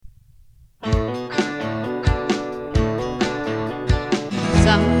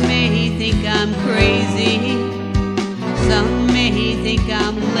I'm crazy. Some may think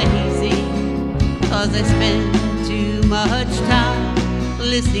I'm lazy, 'cause I spend too much time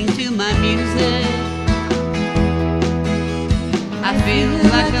listening to my music. I feel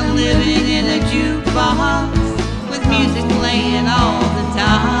like I'm living in a jukebox with music playing all the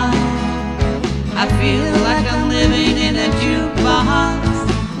time. I feel like I'm living in a jukebox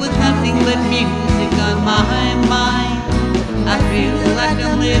with nothing but music on my mind. I feel like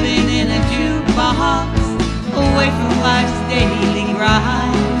I'm living in a jukebox away from life's daily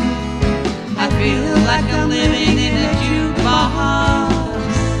grind. I feel like I'm living in a jukebox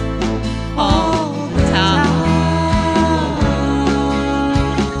all the time.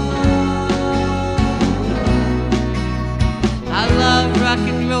 I love rock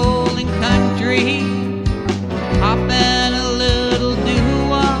and roll and country, pop and a little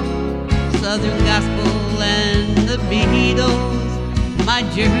doo-wop, southern gospel and the Beatles. My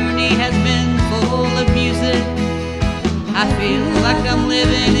journey has been full of music. I feel like I'm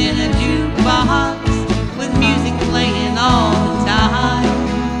living in a jukebox with music playing all the time.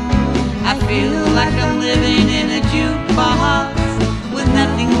 I feel like I'm living in a jukebox with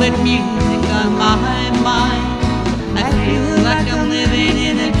nothing but music on my mind. I feel like I'm living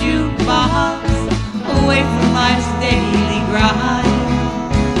in a jukebox away from life's daily grind.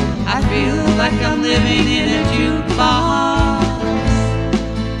 I feel like I'm living in a jukebox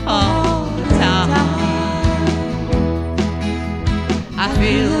all the time. I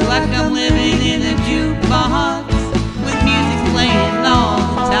feel like I'm living in a jukebox with music playing all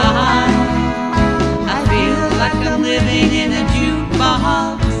the time. I feel like I'm living in a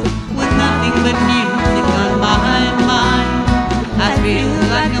jukebox with nothing but music on my mind. I feel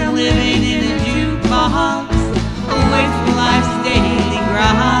like I'm living in a jukebox away from life's daily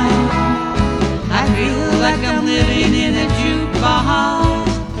grind. I feel like I'm living in a jukebox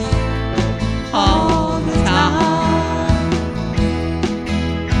all the time.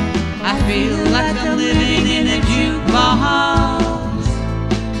 I feel like I'm living in a jukebox